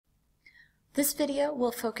This video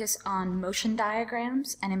will focus on motion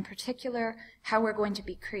diagrams, and in particular how we're going to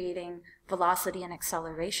be creating velocity and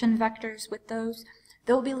acceleration vectors with those.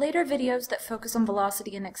 There will be later videos that focus on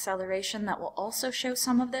velocity and acceleration that will also show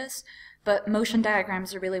some of this, but motion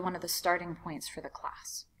diagrams are really one of the starting points for the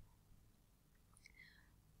class.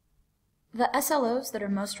 The SLOs that are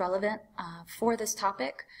most relevant for this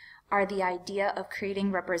topic are the idea of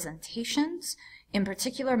creating representations. In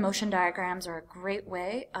particular, motion diagrams are a great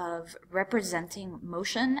way of representing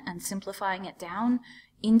motion and simplifying it down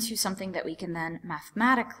into something that we can then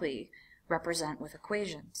mathematically represent with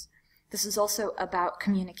equations. This is also about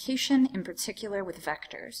communication, in particular with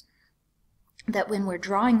vectors. That when we're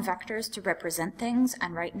drawing vectors to represent things,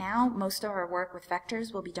 and right now most of our work with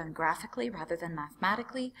vectors will be done graphically rather than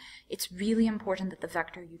mathematically, it's really important that the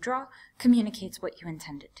vector you draw communicates what you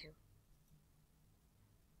intend it to.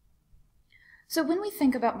 So when we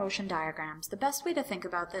think about motion diagrams, the best way to think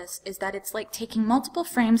about this is that it's like taking multiple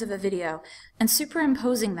frames of a video and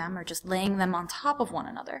superimposing them or just laying them on top of one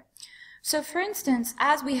another. So for instance,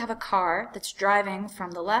 as we have a car that's driving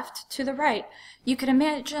from the left to the right, you could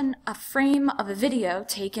imagine a frame of a video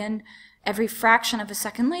taken every fraction of a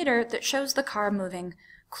second later that shows the car moving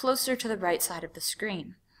closer to the right side of the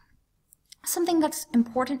screen. Something that's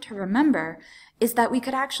important to remember is that we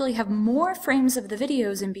could actually have more frames of the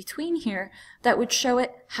videos in between here that would show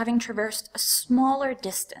it having traversed a smaller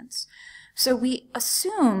distance. So we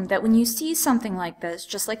assume that when you see something like this,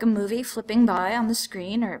 just like a movie flipping by on the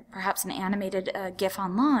screen or perhaps an animated GIF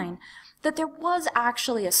online, that there was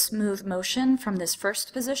actually a smooth motion from this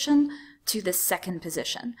first position to this second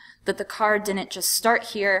position. That the car didn't just start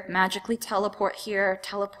here, magically teleport here,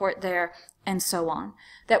 teleport there, and so on.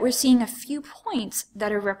 That we're seeing a few points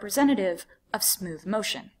that are representative of smooth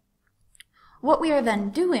motion. What we are then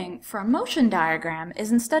doing for a motion diagram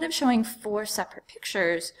is instead of showing 4 separate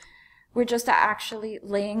pictures, we're just actually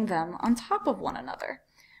laying them on top of one another.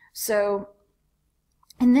 So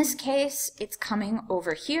in this case, it's coming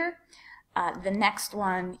over here, the next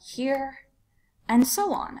one here, and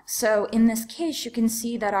so on. So in this case, you can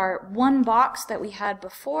see that our one box that we had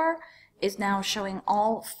before is now showing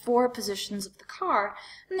all 4 positions of the car,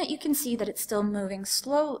 and that you can see that it's still moving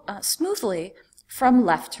smoothly from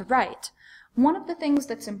left to right. One of the things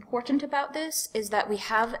that's important about this is that we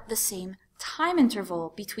have the same time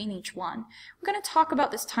interval between each one. We're going to talk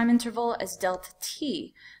about this time interval as delta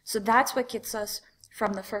t. So that's what gets us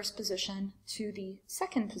from the first position to the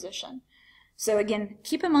second position. So again,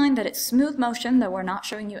 keep in mind that it's smooth motion, that we're not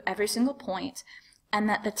showing you every single point, and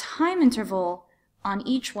that the time interval on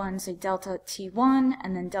each one, say delta t1,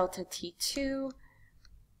 and then delta t2,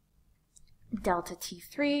 delta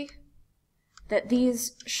t3, that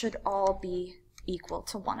these should all be equal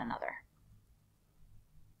to one another.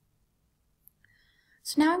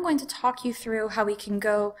 So now I'm going to talk you through how we can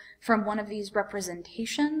go from one of these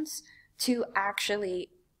representations to actually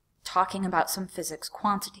talking about some physics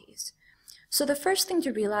quantities. So the first thing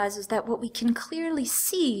to realize is that what we can clearly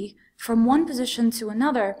see from one position to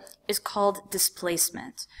another is called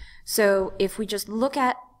displacement. So if we just look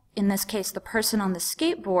at, in this case, the person on the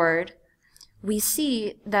skateboard, we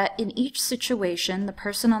see that in each situation, the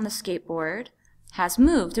person on the skateboard has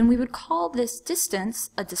moved, and we would call this distance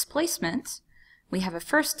a displacement. We have a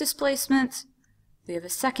first displacement, we have a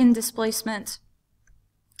second displacement,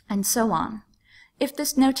 and so on. If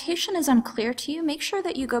this notation is unclear to you, make sure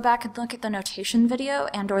that you go back and look at the notation video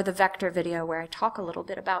and/or the vector video where I talk a little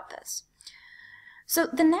bit about this. So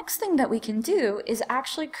the next thing that we can do is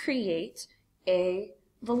actually create a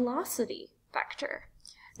velocity vector.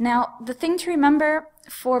 Now, the thing to remember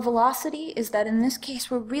for velocity is that in this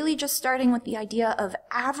case, we're really just starting with the idea of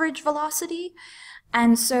average velocity,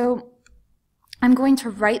 and so I'm going to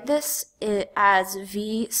write this as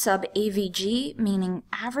v sub avg, meaning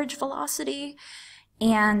average velocity,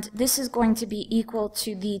 and this is going to be equal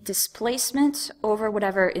to the displacement over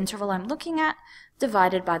whatever interval I'm looking at,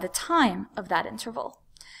 divided by the time of that interval.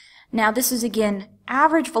 Now this is again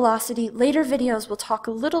average velocity. Later videos will talk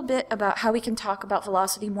a little bit about how we can talk about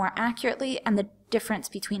velocity more accurately and the difference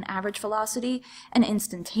between average velocity and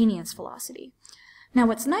instantaneous velocity. Now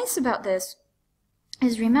what's nice about this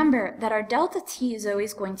is remember that our delta t is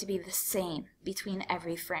always going to be the same between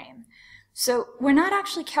every frame. So we're not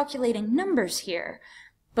actually calculating numbers here,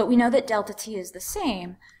 but we know that delta t is the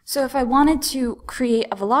same. So if I wanted to create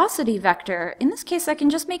a velocity vector, in this case I can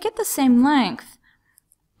just make it the same length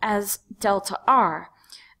as delta r.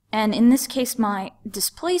 And in this case my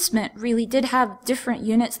displacement really did have different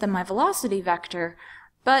units than my velocity vector,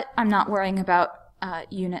 but I'm not worrying about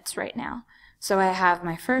units right now. So I have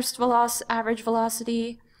my first average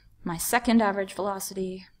velocity, my second average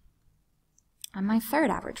velocity, and my third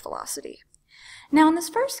average velocity. Now in this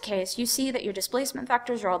first case, you see that your displacement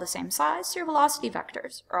vectors are all the same size, so your velocity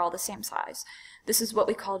vectors are all the same size. This is what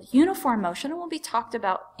we call uniform motion and will be talked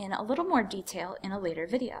about in a little more detail in a later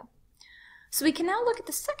video. So we can now look at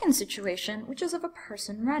the second situation, which is of a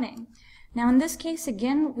person running. Now in this case,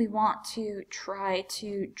 again, we want to try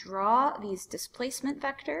to draw these displacement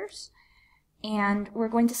vectors, and we're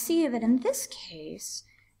going to see that in this case,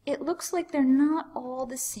 it looks like they're not all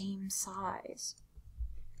the same size.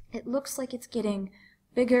 It looks like it's getting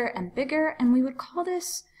bigger and bigger, and we would call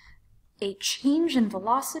this a change in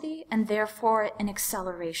velocity and therefore an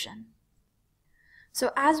acceleration.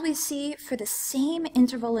 So as we see, for the same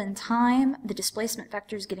interval in time, the displacement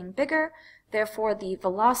vector is getting bigger, therefore the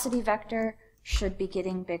velocity vector should be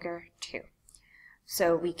getting bigger too.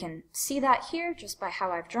 So we can see that here just by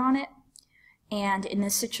how I've drawn it, and in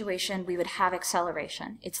this situation we would have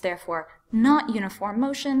acceleration. It's therefore not uniform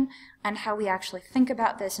motion, and how we actually think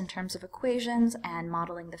about this in terms of equations and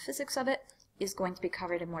modeling the physics of it is going to be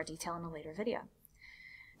covered in more detail in a later video.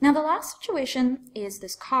 Now the last situation is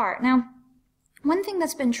this car. Now one thing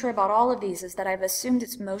that's been true about all of these is that I've assumed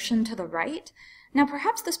it's motion to the right. Now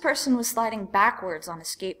perhaps this person was sliding backwards on a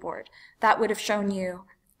skateboard. That would have shown you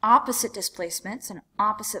opposite displacements and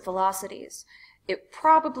opposite velocities. It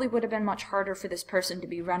probably would have been much harder for this person to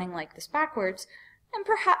be running like this backwards, and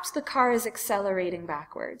perhaps the car is accelerating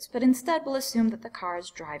backwards, but instead we'll assume that the car is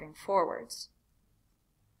driving forwards.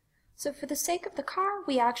 So for the sake of the car,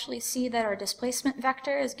 we actually see that our displacement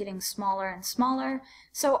vector is getting smaller and smaller,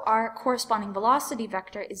 so our corresponding velocity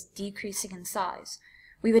vector is decreasing in size.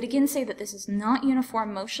 We would again say that this is not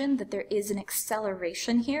uniform motion, that there is an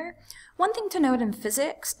acceleration here. One thing to note in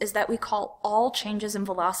physics is that we call all changes in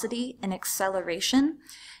velocity an acceleration.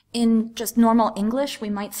 In just normal English, we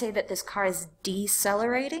might say that this car is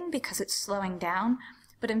decelerating because it's slowing down,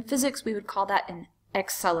 but in physics we would call that an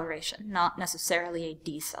acceleration, not necessarily a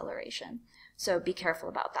deceleration. So be careful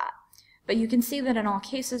about that. But you can see that in all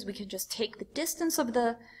cases we can just take the distance of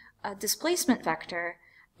the displacement vector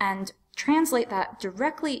and translate that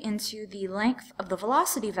directly into the length of the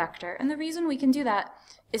velocity vector, and the reason we can do that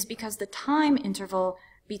is because the time interval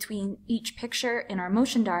between each picture in our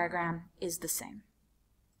motion diagram is the same.